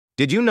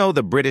Did you know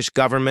the British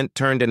government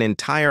turned an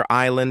entire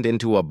island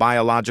into a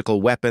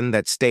biological weapon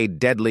that stayed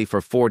deadly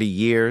for 40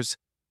 years?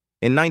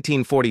 In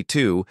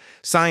 1942,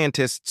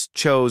 scientists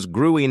chose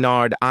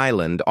Gruinard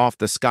Island off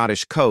the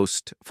Scottish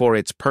coast for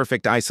its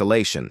perfect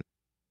isolation.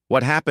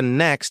 What happened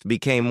next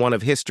became one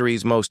of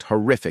history's most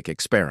horrific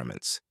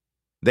experiments.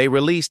 They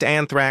released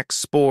anthrax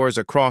spores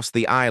across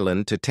the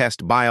island to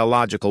test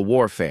biological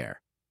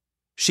warfare.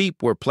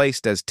 Sheep were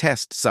placed as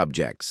test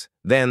subjects,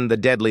 then the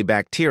deadly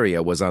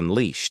bacteria was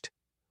unleashed.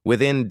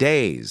 Within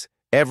days,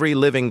 every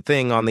living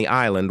thing on the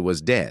island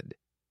was dead.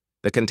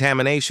 The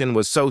contamination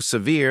was so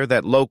severe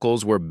that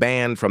locals were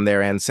banned from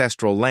their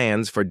ancestral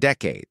lands for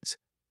decades.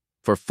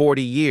 For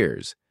 40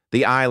 years,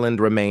 the island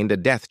remained a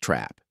death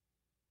trap.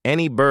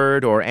 Any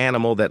bird or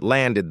animal that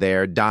landed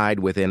there died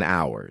within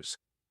hours.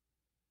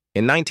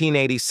 In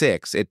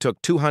 1986, it took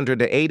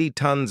 280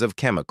 tons of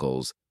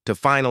chemicals to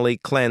finally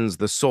cleanse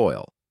the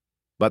soil,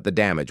 but the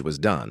damage was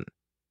done.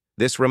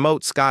 This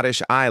remote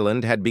Scottish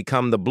island had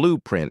become the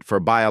blueprint for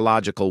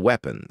biological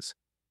weapons.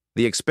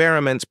 The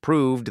experiments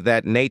proved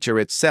that nature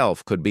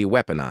itself could be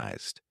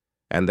weaponized,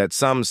 and that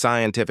some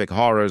scientific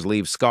horrors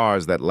leave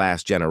scars that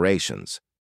last generations.